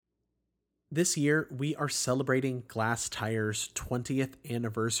This year, we are celebrating Glass Tire's 20th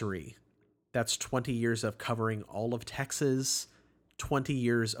anniversary. That's 20 years of covering all of Texas, 20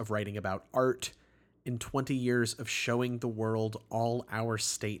 years of writing about art, and 20 years of showing the world all our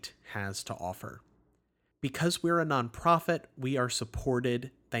state has to offer. Because we're a nonprofit, we are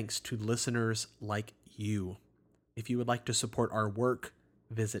supported thanks to listeners like you. If you would like to support our work,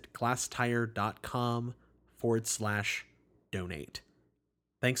 visit glasstire.com/donate.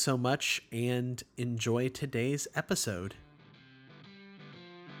 Thanks so much and enjoy today's episode.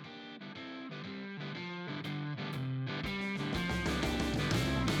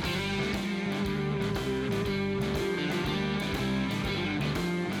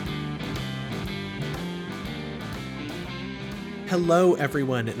 Hello,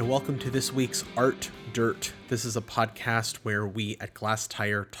 everyone, and welcome to this week's Art Dirt. This is a podcast where we at Glass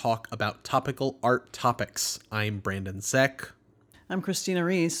Tire talk about topical art topics. I'm Brandon Zeck. I'm Christina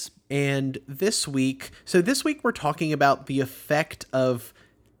Reese. And this week we're talking about the effect of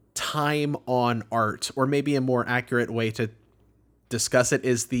time on art, or maybe a more accurate way to discuss it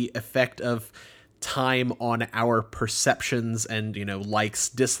is the effect of time on our perceptions and, likes,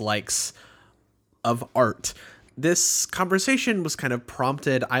 dislikes of art. This conversation was kind of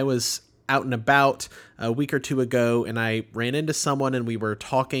prompted. I was out and about a week or two ago, and I ran into someone, and we were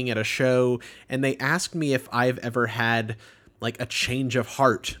talking at a show, and they asked me if I've ever had like a change of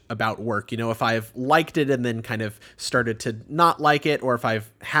heart about work, if I've liked it and then kind of started to not like it, or if I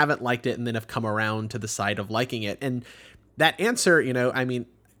haven't liked it and then have come around to the side of liking it. And that answer,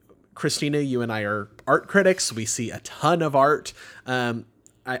 Christina, you and I are art critics. We see a ton of art.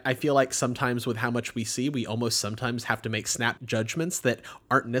 I feel like sometimes with how much we see, we almost sometimes have to make snap judgments that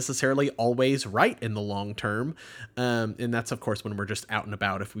aren't necessarily always right in the long term. And that's, of course, when we're just out and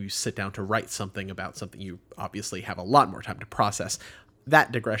about. If we sit down to write something about something, you obviously have a lot more time to process.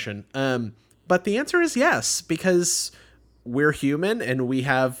 That digression. But the answer is yes, because we're human and we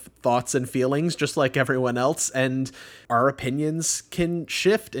have thoughts and feelings just like everyone else. And our opinions can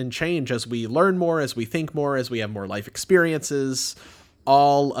shift and change as we learn more, as we think more, as we have more life experiences.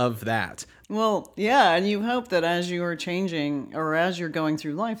 All of that. Well, yeah, and you hope that as you are changing or as you're going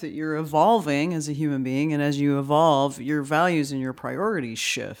through life that you're evolving as a human being, and as you evolve, your values and your priorities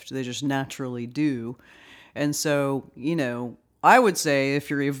shift. They just naturally do. And so, I would say if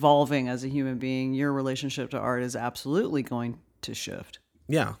you're evolving as a human being, your relationship to art is absolutely going to shift.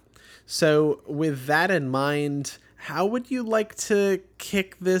 Yeah. So with that in mind, how would you like to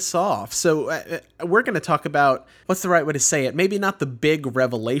kick this off? So we're going to talk about, what's the right way to say it? Maybe not the big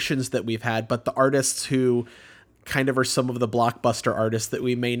revelations that we've had, but the artists who kind of are some of the blockbuster artists that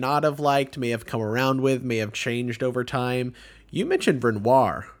we may not have liked, may have come around with, may have changed over time. You mentioned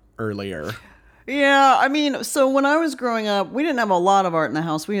Renoir earlier. Yeah, so when I was growing up, we didn't have a lot of art in the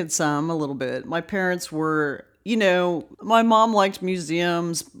house. We had a little bit. My parents were... my mom liked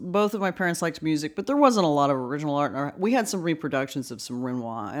museums. Both of my parents liked music, but there wasn't a lot of original art. We had some reproductions of some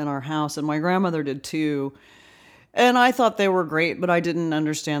Renoir in our house, and my grandmother did too. And I thought they were great, but I didn't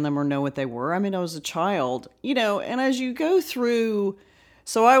understand them or know what they were. I was a child, and as you go through...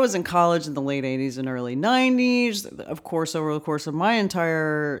 So I was in college in the late 80s and early 90s. Of course, over the course of my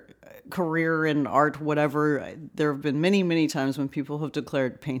entire career in art, whatever, there have been many, many times when people have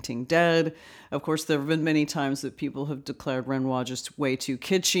declared painting dead. Of course, there have been many times that people have declared Renoir just way too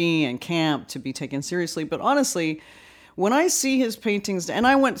kitschy and camp to be taken seriously. But honestly, when I see his paintings, and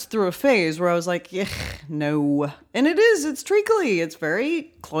I went through a phase where I was like, no. And it's treacly. It's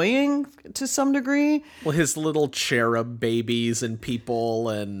very cloying to some degree. Well, his little cherub babies and people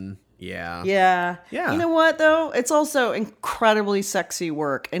and... Yeah. You know what, though? It's also incredibly sexy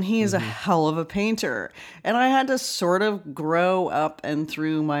work, and he is a hell of a painter. And I had to sort of grow up and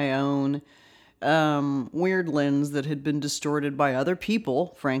through my own weird lens that had been distorted by other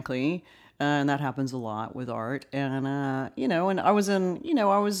people, frankly. And that happens a lot with art. And,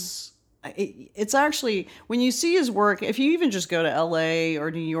 it's actually, when you see his work, if you even just go to LA or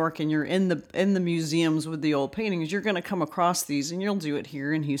New York and you're in the museums with the old paintings, you're going to come across these, and you'll do it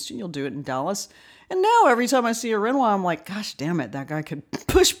here in Houston, you'll do it in Dallas. And now every time I see a Renoir, I'm like, gosh damn it, that guy could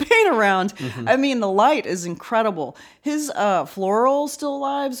push paint around. The light is incredible. His floral still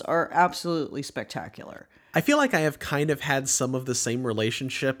lives are absolutely spectacular. I feel like I have kind of had some of the same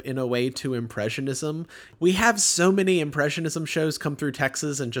relationship in a way to Impressionism. We have so many Impressionism shows come through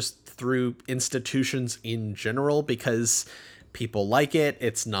Texas and just through institutions in general because people like it.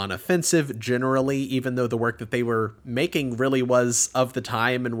 It's non-offensive generally, even though the work that they were making really was of the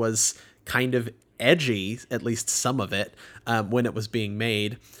time and was kind of edgy, at least some of it, when it was being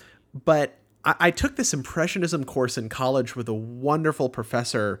made. But I took this Impressionism course in college with a wonderful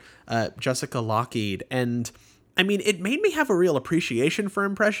professor, Jessica Lockheed, and I mean, it made me have a real appreciation for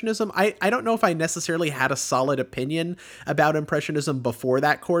Impressionism. I don't know if I necessarily had a solid opinion about Impressionism before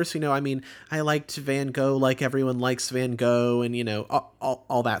that course. I mean, I liked Van Gogh like everyone likes Van Gogh and,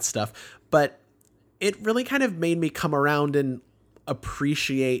 all that stuff. But it really kind of made me come around and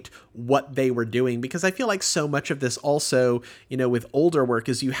appreciate what they were doing, because I feel like so much of this also, with older work,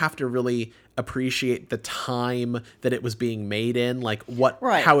 is you have to really appreciate the time that it was being made in, like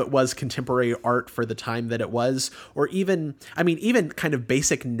how it was contemporary art for the time that it was, or even kind of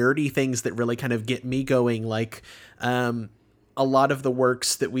basic nerdy things that really kind of get me going, like a lot of the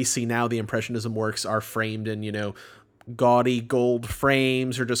works that we see now, the Impressionism works, are framed in, gaudy gold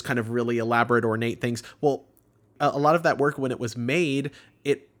frames or just kind of really elaborate, ornate things. Well, a lot of that work, when it was made,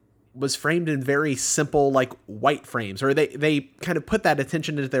 it was framed in very simple, like white frames, or they kind of put that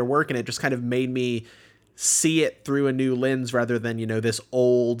attention into their work, and it just kind of made me see it through a new lens rather than, this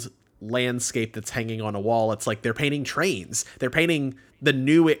old landscape that's hanging on a wall. It's like they're painting trains. They're painting the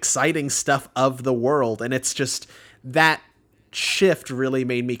new exciting stuff of the world. And it's just that shift really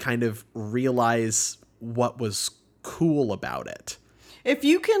made me kind of realize what was cool about it. If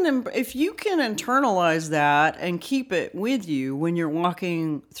you can internalize that and keep it with you when you're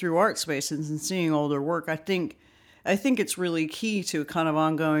walking through art spaces and seeing older work, I think it's really key to kind of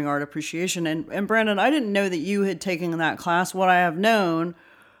ongoing art appreciation. And Brandon, I didn't know that you had taken that class. What I have known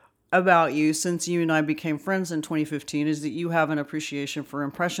about you since you and I became friends in 2015 is that you have an appreciation for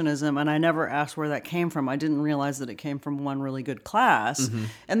Impressionism, and I never asked where that came from. I didn't realize that it came from one really good class. Mm-hmm.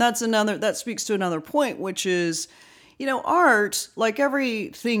 And that speaks to another point, which is, art, like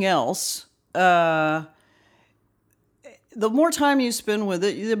everything else, the more time you spend with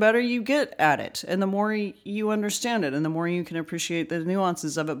it, the better you get at it, and the more you understand it, and the more you can appreciate the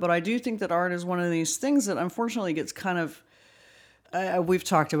nuances of it. But I do think that art is one of these things that unfortunately gets kind of, we've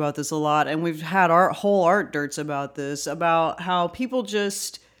talked about this a lot, and we've had our whole art dirts about this, about how people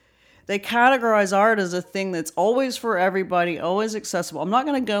they categorize art as a thing that's always for everybody, always accessible. I'm not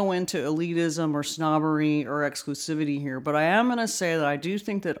going to go into elitism or snobbery or exclusivity here, but I am going to say that I do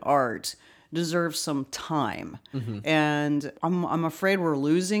think that art deserves some time. Mm-hmm. And I'm afraid we're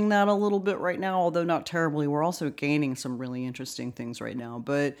losing that a little bit right now, although not terribly. We're also gaining some really interesting things right now.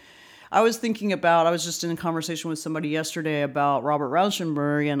 But I was just in a conversation with somebody yesterday about Robert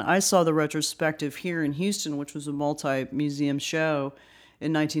Rauschenberg, and I saw the retrospective here in Houston, which was a multi-museum show.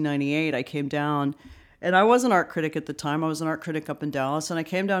 In 1998, I came down, and I was an art critic at the time. I was an art critic up in Dallas, and I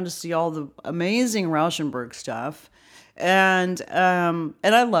came down to see all the amazing Rauschenberg stuff, and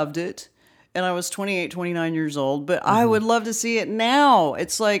I loved it. And I was 28, 29 years old, but I would love to see it now.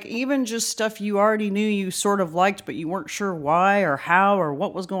 It's like even just stuff you already knew you sort of liked, but you weren't sure why or how or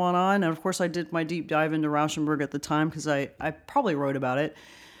what was going on. And of course, I did my deep dive into Rauschenberg at the time because I probably wrote about it.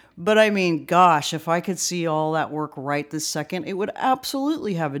 But I mean, gosh, if I could see all that work right this second, it would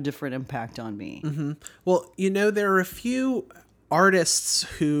absolutely have a different impact on me. Mm-hmm. Well, there are a few artists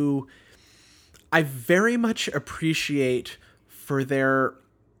who I very much appreciate for their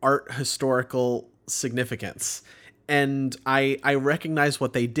art historical significance. And I recognize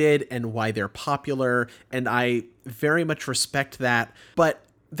what they did and why they're popular, and I very much respect that. But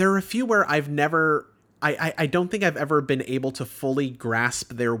there are a few where I don't think I've ever been able to fully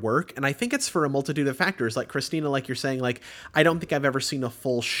grasp their work. And I think it's for a multitude of factors. Like Christina, like you're saying, like, I don't think I've ever seen a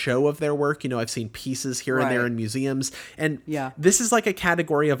full show of their work. I've seen pieces here and there in museums. And this is like a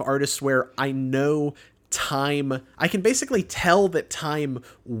category of artists where I know I can basically tell that time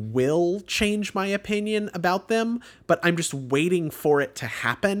will change my opinion about them, but I'm just waiting for it to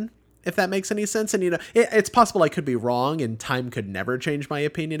happen. If that makes any sense. And, it's possible I could be wrong and time could never change my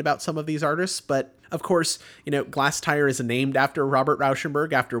opinion about some of these artists. But of course, Glass Tire is named after Robert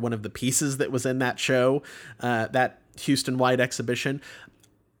Rauschenberg, after one of the pieces that was in that show, that Houston-wide exhibition.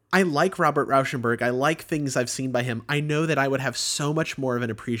 I like Robert Rauschenberg. I like things I've seen by him. I know that I would have so much more of an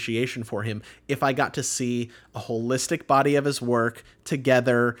appreciation for him if I got to see a holistic body of his work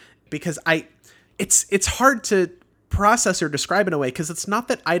together, because it's hard to process or describe in a way, because it's not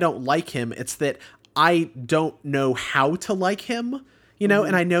that I don't like him, it's that I don't know how to like him,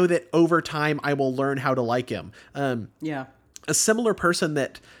 and I know that over time I will learn how to like him. A similar person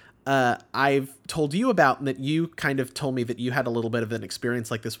that I've told you about, and that you kind of told me that you had a little bit of an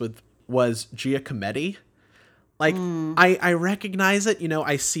experience like this with, was Giacometti. Like, I recognize it,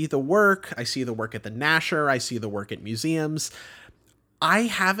 I see the work at the Nasher, I see the work at museums. I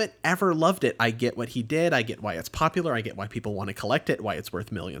haven't ever loved it. I get what he did. I get why it's popular. I get why people want to collect it, why it's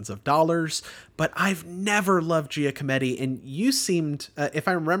worth millions of dollars. But I've never loved Giacometti. And you seemed, if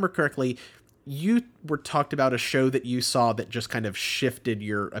I remember correctly, you were talked about a show that you saw that just kind of shifted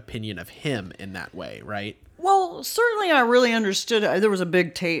your opinion of him in that way, right? Well, certainly I really understood. There was a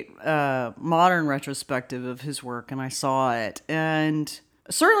big Tate modern retrospective of his work, and I saw it. And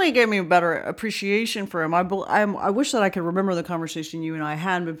certainly it gave me a better appreciation for him. I wish that I could remember the conversation you and I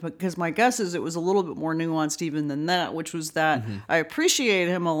had, but because my guess is it was a little bit more nuanced even than that, which was that I appreciate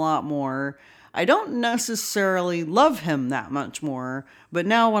him a lot more. I don't necessarily love him that much more, but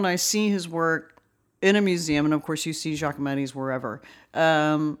now when I see his work in a museum, and of course you see Giacometti's wherever,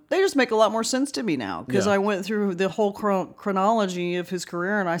 they just make a lot more sense to me now, because I went through the whole chronology of his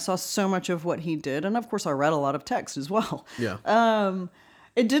career and I saw so much of what he did, and of course I read a lot of text as well.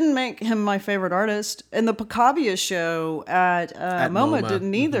 It didn't make him my favorite artist, and the Picabia show at MoMA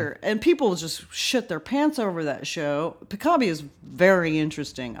didn't either. And people just shit their pants over that show. Picabia is very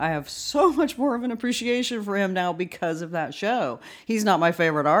interesting. I have so much more of an appreciation for him now because of that show. He's not my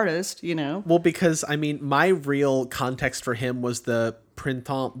favorite artist, you know. Well, because I mean, my real context for him was the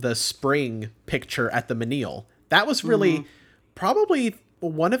printemps, the spring picture at the Menil. That was really probably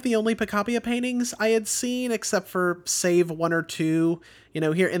one of the only Picabia paintings I had seen, except for save one or two, you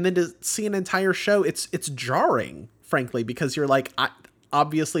know, here. And then to see an entire show, it's jarring, frankly, because you're like,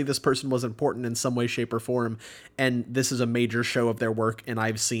 obviously this person was important in some way, shape, or form, and this is a major show of their work, and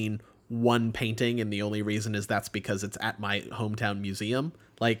I've seen one painting, and the only reason is that's because it's at my hometown museum.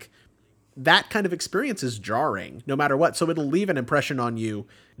 Like, that kind of experience is jarring, no matter what. So it'll leave an impression on you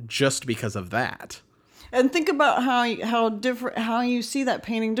just because of that. And think about how you see that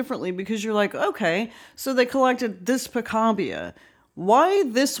painting differently, because you're like, okay, so they collected this Picabia. Why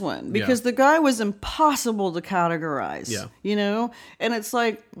this one? Because the guy was impossible to categorize, you know? And it's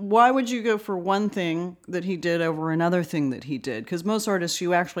like, why would you go for one thing that he did over another thing that he did? Because most artists,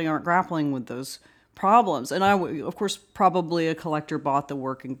 you actually aren't grappling with those problems. And of course, probably a collector bought the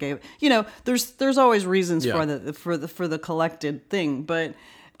work and gave, you know, there's always reasons for the collected thing, but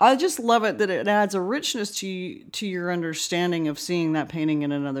I just love it that it adds a richness to your understanding of seeing that painting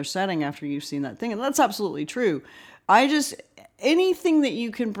in another setting after you've seen that thing. And that's absolutely true. Anything that you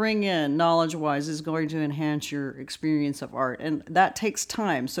can bring in knowledge-wise is going to enhance your experience of art. And that takes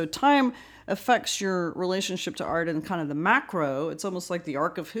time. So time affects your relationship to art in kind of the macro. It's almost like the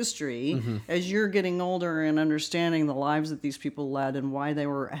arc of history as you're getting older and understanding the lives that these people led and why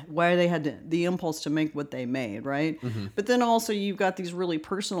they had the impulse to make what they made, right? But then also you've got these really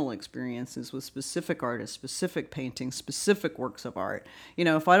personal experiences with specific artists, specific paintings, specific works of art. You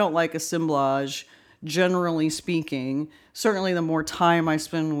know, if I don't like assemblage, generally speaking, certainly the more time I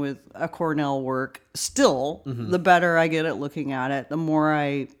spend with a Cornell work, still, the better I get at looking at it, the more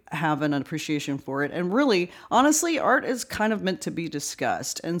I have an appreciation for it. And really, honestly, art is kind of meant to be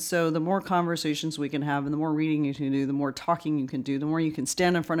discussed. And so the more conversations we can have and the more reading you can do, the more talking you can do, the more you can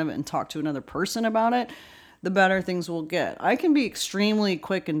stand in front of it and talk to another person about it, the better things will get. I can be extremely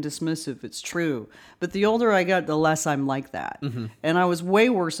quick and dismissive, it's true. But the older I get, the less I'm like that. And I was way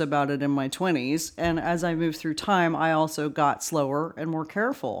worse about it in my 20s. And as I moved through time, I also got slower and more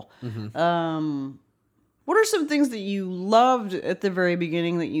careful. What are some things that you loved at the very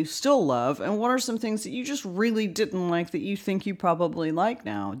beginning that you still love? And what are some things that you just really didn't like that you think you probably like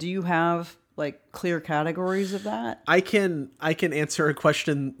now? Do you have like clear categories of that? I can answer a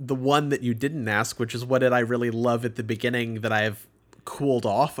question, the one that you didn't ask, which is what did I really love at the beginning that I've cooled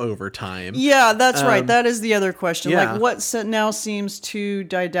off over time. Yeah, that's right. That is the other question. Like, what now seems too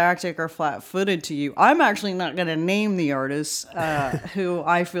didactic or flat-footed to you? I'm actually not going to name the artists who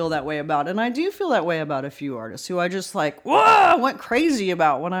I feel that way about. And I do feel that way about a few artists who I just like, whoa, went crazy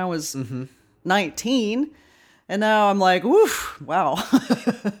about when I was 19. And now I'm like, woof, wow.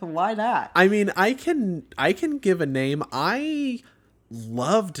 Why not? I mean, I can give a name. I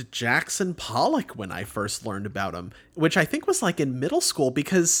loved Jackson Pollock when I first learned about him, which I think was like in middle school,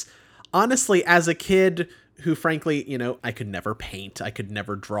 because honestly, as a kid who frankly, you know, I could never paint, I could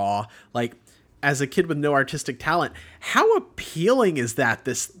never draw, like as a kid with no artistic talent, how appealing is that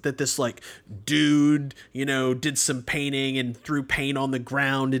this like dude, you know, did some painting and threw paint on the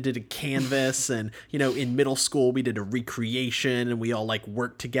ground and did a canvas. And, you know, in middle school, we did a recreation and we all like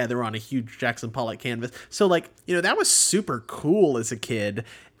worked together on a huge Jackson Pollock canvas. So like, you know, that was super cool as a kid.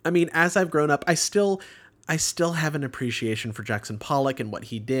 I mean, as I've grown up, I still have an appreciation for Jackson Pollock and what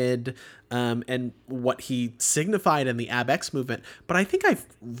he did, and what he signified in the AbX movement. But I think I've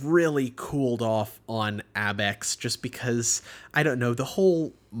really cooled off on AbX just because, I don't know, the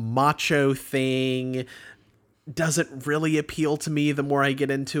whole macho thing doesn't really appeal to me the more I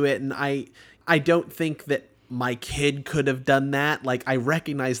get into it. And I don't think that my kid could have done that. Like, I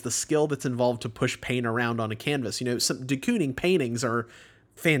recognize the skill that's involved to push paint around on a canvas. You know, some de Kooning paintings are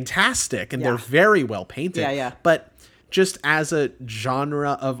fantastic and Yeah. they're very well painted. Yeah. But just as a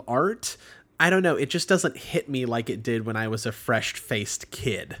genre of art, I don't know, it just doesn't hit me like it did when I was a fresh-faced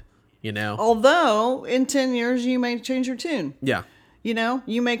kid, you know? Although in 10 years you may change your tune. Yeah. You know,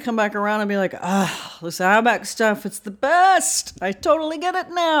 you may come back around and be like, this Outback stuff, it's the best. I totally get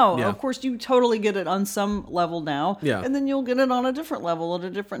it now. Yeah. Of course, you totally get it on some level now. Yeah. And then you'll get it on a different level at a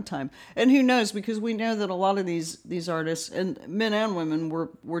different time. And who knows, because we know that a lot of these artists, and men and women,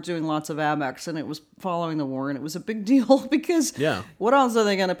 were doing lots of Outbacks, and it was following the war, and it was a big deal because what else are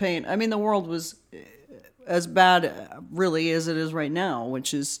they going to paint? I mean, the world was as bad, really, as it is right now,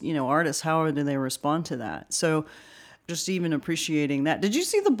 which is, you know, artists, how do they respond to that? So just even appreciating that. Did you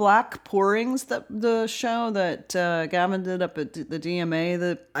see the Black Pourings, the show that Gavin did up at the DMA?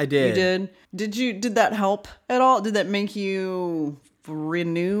 That I did. You did? Did that help at all? Did that make you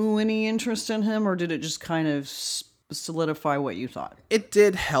renew any interest in him, or did it just kind of solidify what you thought? It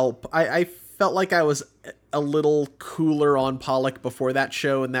did help. I felt like I was a little cooler on Pollock before that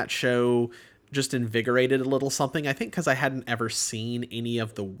show, and that show just invigorated a little something. I think because I hadn't ever seen any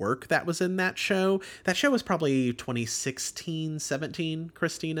of the work that was in that show. That show was probably 2016, 17,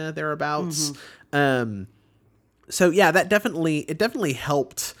 Christina, thereabouts. So yeah, it definitely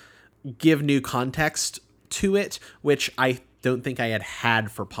helped give new context to it, which I don't think I had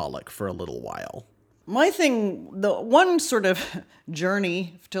for Pollock for a little while. My thing, the one sort of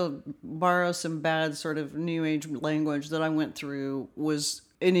journey, to borrow some bad sort of new age language that I went through, was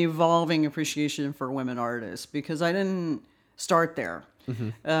an evolving appreciation for women artists, because I didn't start there.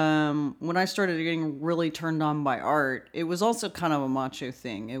 When I started getting really turned on by art, it was also kind of a macho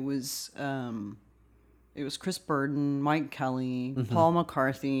thing. It was Chris Burden, Mike Kelly, Paul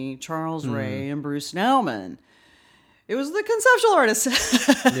McCarthy, Charles Ray, and Bruce Nauman. It was the conceptual artists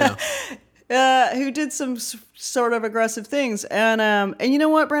who did some sort of aggressive things. And you know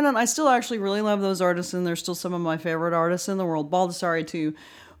what, Brandon? I still actually really love those artists, and they're still some of my favorite artists in the world. Baldessari too.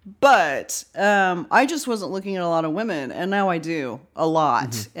 But I just wasn't looking at a lot of women, and now I do a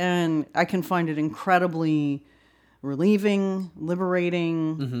lot. And I can find it incredibly relieving,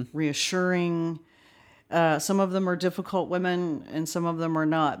 liberating, reassuring. Some of them are difficult women, and some of them are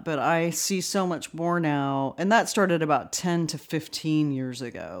not. But I see so much more now, and that started about 10 to 15 years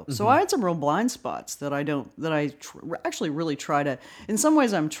ago. So I had some real blind spots that I actually really try to. In some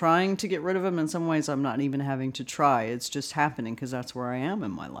ways, I'm trying to get rid of them. In some ways, I'm not even having to try. It's just happening because that's where I am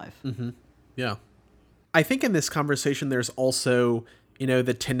in my life. Yeah, I think in this conversation, there's also, you know,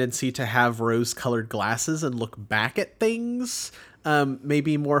 the tendency to have rose-colored glasses and look back at things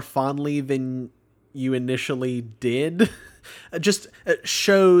maybe more fondly than you initially did. Just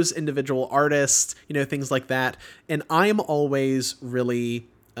shows, individual artists, you know, things like that. And I'm always really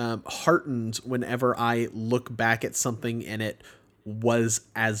heartened whenever I look back at something and it was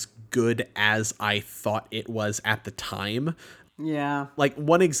as good as I thought it was at the time. Yeah. Like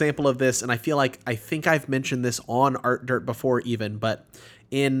one example of this, and I think I've mentioned this on Art Dirt before even, but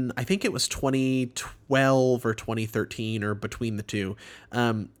I think it was 2012 or 2013 or between the two,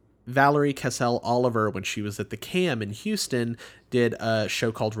 Valerie Cassell Oliver, when she was at the CAM in Houston, did a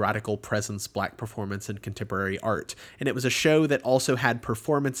show called Radical Presence: Black Performance in Contemporary Art. And it was a show that also had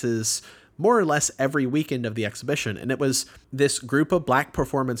performances more or less every weekend of the exhibition. And it was this group of Black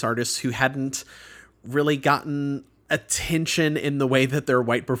performance artists who hadn't really gotten attention in the way that their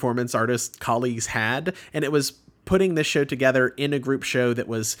white performance artist colleagues had. And it was putting this show together in a group show that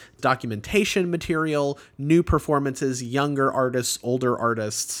was documentation material, new performances, younger artists, older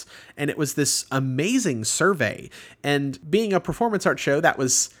artists. And it was this amazing survey. And being a performance art show, it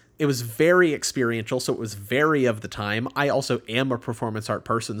was very experiential, so it was very of the time. I also am a performance art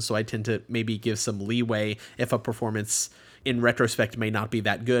person, so I tend to maybe give some leeway if a performance in retrospect may not be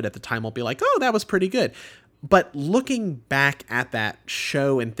that good. At the time, I'll be like, oh, that was pretty good. But looking back at that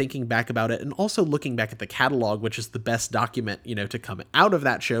show and thinking back about it, and also looking back at the catalog, which is the best document, you know, to come out of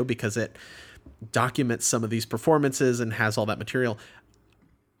that show because it documents some of these performances and has all that material.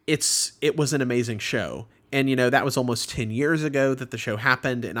 It was an amazing show. And, you know, that was almost 10 years ago that the show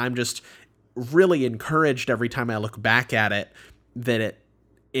happened. And I'm just really encouraged every time I look back at it that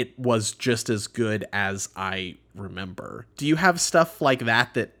it was just as good as I remember. Do you have stuff like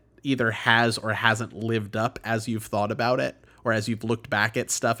that either has or hasn't lived up as you've thought about it, or as you've looked back at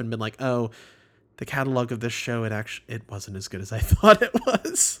stuff and been like, oh, the catalog of this show, it wasn't as good as I thought it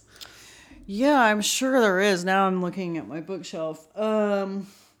was? Yeah, I'm sure there is. Now I'm looking at my bookshelf. I'm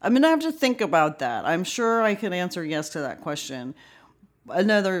going to have to think about that. I'm sure I can answer yes to that question.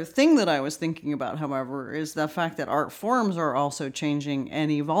 Another thing that I was thinking about, however, is the fact that art forms are also changing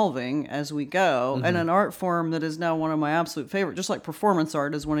and evolving as we go. And an art form that is now one of my absolute favorite, just like performance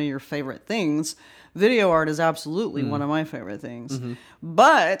art is one of your favorite things, video art is absolutely one of my favorite things.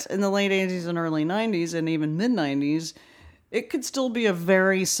 But in the late 80s and early 90s and even mid 90s, it could still be a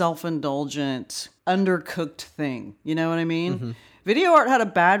very self-indulgent, undercooked thing. You know what I mean? Video art had a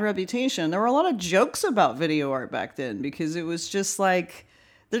bad reputation. There were a lot of jokes about video art back then because it was just like,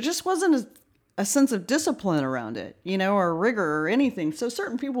 there just wasn't a sense of discipline around it, you know, or rigor or anything. So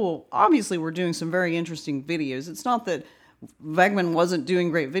certain people obviously were doing some very interesting videos. It's not that Wegman wasn't doing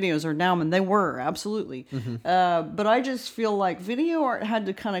great videos or Nauman. They were, absolutely. But I just feel like video art had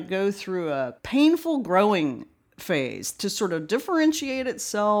to kind of go through a painful growing phase to sort of differentiate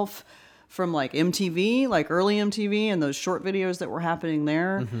itself from like MTV, like early MTV and those short videos that were happening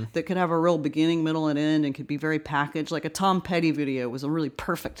there that could have a real beginning, middle, and end and could be very packaged. Like a Tom Petty video was a really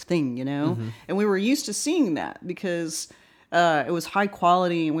perfect thing, you know? And we were used to seeing that because it was high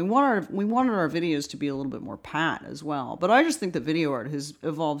quality and we wanted our videos to be a little bit more pat as well. But I just think that video art has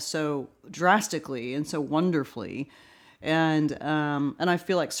evolved so drastically and so wonderfully. And I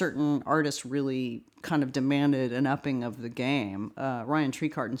feel like certain artists really kind of demanded an upping of the game. Ryan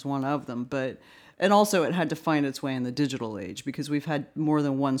Treecarton's one of them, and also it had to find its way in the digital age because we've had more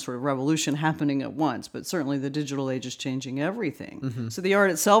than one sort of revolution happening at once, but certainly the digital age is changing everything. So the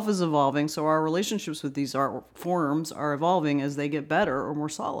art itself is evolving, so our relationships with these art forms are evolving as they get better or more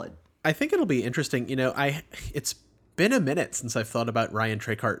solid. I think it'll be interesting. You know, it's been a minute since I've thought about Ryan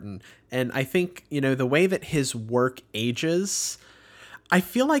Treecarton, and I think, you know, the way that his work ages, I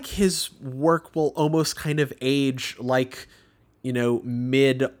feel like his work will almost kind of age like, you know,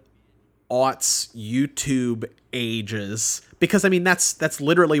 mid-aughts YouTube ages, because I mean that's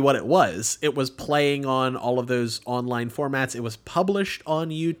literally what it was. It was playing on all of those online formats. It was published on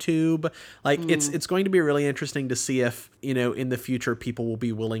YouTube. Like it's going to be really interesting to see if, you know, in the future people will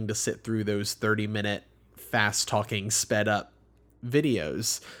be willing to sit through those 30-minute fast talking sped up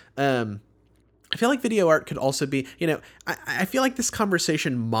videos. I feel like video art could also be, you know, I feel like this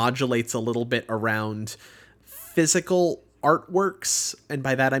conversation modulates a little bit around physical artworks, and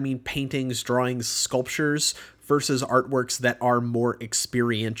by that I mean paintings, drawings, sculptures, versus artworks that are more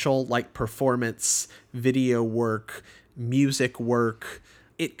experiential, like performance, video work, music work.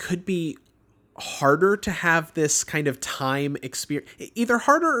 It could be harder to have this kind of time experience, either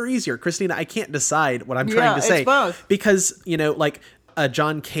harder or easier. Christina, I can't decide what I'm trying to say. It's both. Because, you know, like a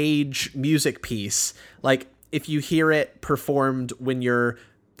John Cage music piece, like if you hear it performed when you're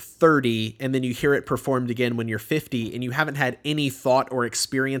 30 and then you hear it performed again when you're 50 and you haven't had any thought or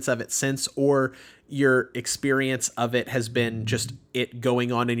experience of it since, or your experience of it has been just it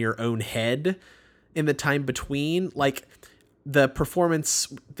going on in your own head in the time between, like the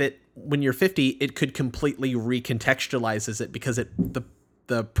performance that when you're 50, it could completely recontextualizes it because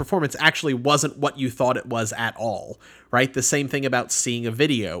the performance actually wasn't what you thought it was at all, right? The same thing about seeing a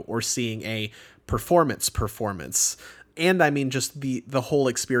video or seeing a performance. And I mean, just the whole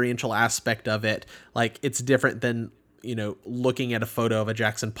experiential aspect of it, like it's different than, you know, looking at a photo of a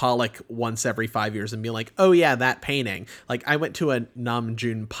Jackson Pollock once every 5 years and being like, oh yeah, that painting. Like I went to a Nam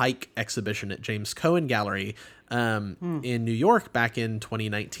June Paik exhibition at James Cohen Gallery in New York back in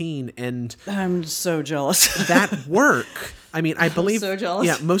 2019. And I'm so jealous. that work, I mean, I believe, so jealous.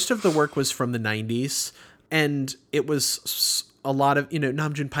 Yeah, most of the work was from the 90s, and it was a lot of, you know,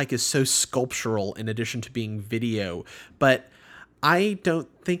 Nam June Paik is so sculptural in addition to being video, but I don't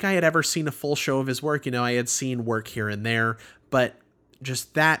think I had ever seen a full show of his work. You know, I had seen work here and there, but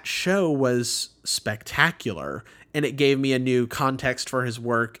just that show was spectacular, and it gave me a new context for his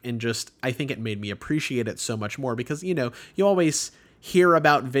work, and just, I think it made me appreciate it so much more because, you know, you always hear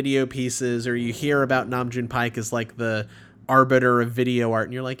about video pieces or you hear about Nam June Paik as like the arbiter of video art,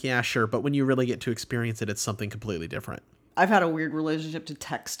 and you're like, yeah, sure, but when you really get to experience it, it's something completely different. I've had a weird relationship to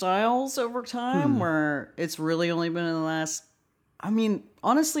textiles over time where it's really only been in the last, I mean,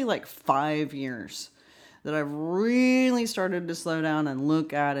 honestly, like 5 years that I've really started to slow down and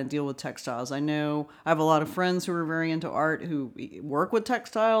look at and deal with textiles. I know I have a lot of friends who are very into art who work with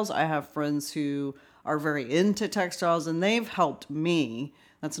textiles. I have friends who are very into textiles, and they've helped me.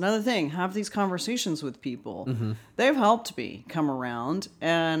 That's another thing. Have these conversations with people. They've helped me come around.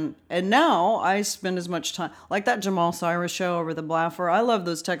 And now I spend as much time, like that Jamal Cyrus show over the Blaffer. I love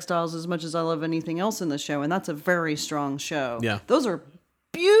those textiles as much as I love anything else in the show. And that's a very strong show. Yeah. Those are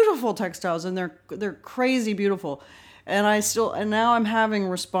beautiful textiles, and they're crazy beautiful. And now I'm having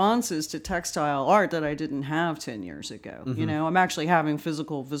responses to textile art that I didn't have 10 years ago. You know, I'm actually having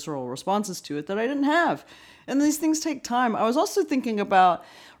physical, visceral responses to it that I didn't have. And these things take time. I was also thinking about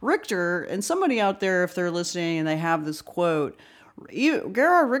Richter, and somebody out there, if they're listening and they have this quote,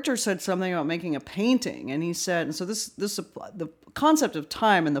 Gerhard Richter said something about making a painting, and he said, and so the concept of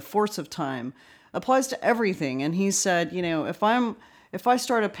time and the force of time applies to everything. And he said, you know, if I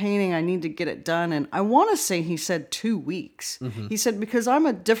start a painting, I need to get it done. And I want to say he said 2 weeks. He said, because I'm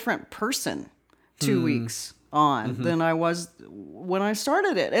a different person 2 weeks on than I was when I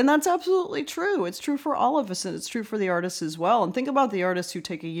started it. And that's absolutely true. It's true for all of us, and it's true for the artists as well. And think about the artists who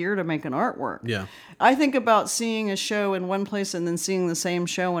take a year to make an artwork. Yeah. I think about seeing a show in one place and then seeing the same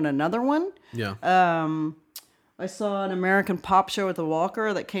show in another one. Yeah. I saw an American pop show at the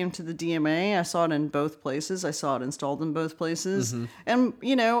Walker that came to the DMA. I saw it in both places. I saw it installed in both places. And,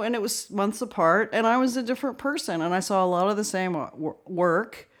 you know, and it was months apart, and I was a different person, and I saw a lot of the same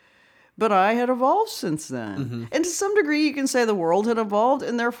work, but I had evolved since then. And to some degree, you can say the world had evolved,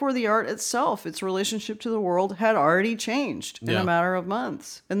 and therefore the art itself, its relationship to the world, had already changed in a matter of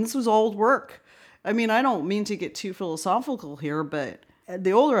months. And this was old work. I mean, I don't mean to get too philosophical here, but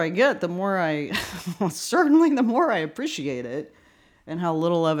the older I get, the more certainly the more I appreciate it and how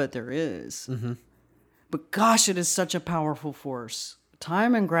little of it there is. But gosh, it is such a powerful force.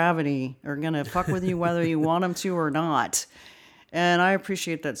 Time and gravity are going to fuck with you whether you want them to or not. And I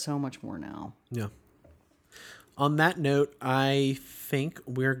appreciate that so much more now. Yeah. On that note, I think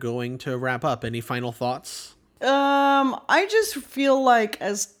we're going to wrap up. Any final thoughts? I just feel like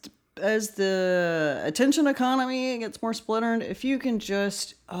as the attention economy gets more splintered, if you can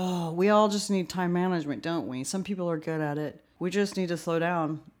just, we all just need time management, don't we? Some people are good at it. We just need to slow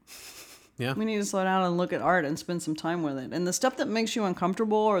down. Yeah. We need to slow down and look at art and spend some time with it. And the stuff that makes you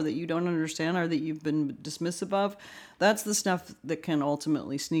uncomfortable or that you don't understand or that you've been dismissive of, that's the stuff that can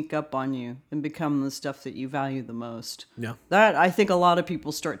ultimately sneak up on you and become the stuff that you value the most. Yeah. That, I think a lot of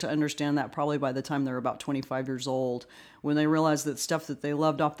people start to understand that probably by the time they're about 25 years old, when they realize that stuff that they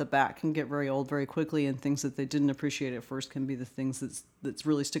loved off the bat can get very old very quickly, and things that they didn't appreciate at first can be the things that's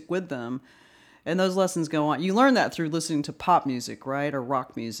really stick with them. And those lessons go on. You learn that through listening to pop music, right? Or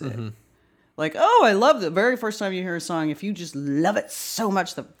rock music. Like, I love the very first time you hear a song. If you just love it so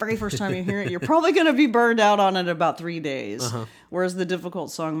much the very first time you hear it, you're probably going to be burned out on it about 3 days. Whereas the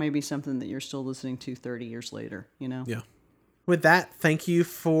difficult song may be something that you're still listening to 30 years later, you know? Yeah. With that, thank you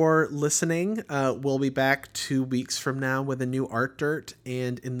for listening. We'll be back 2 weeks from now with a new Art Dirt.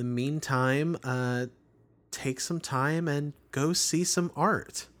 And in the meantime, take some time and go see some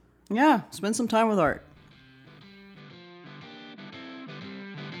art. Yeah, spend some time with art.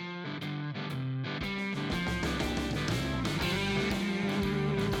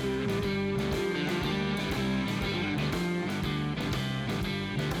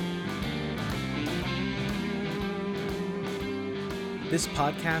 This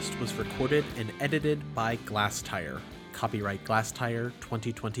podcast was recorded and edited by Glass Tire. Copyright Glass Tire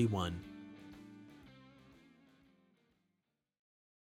 2021.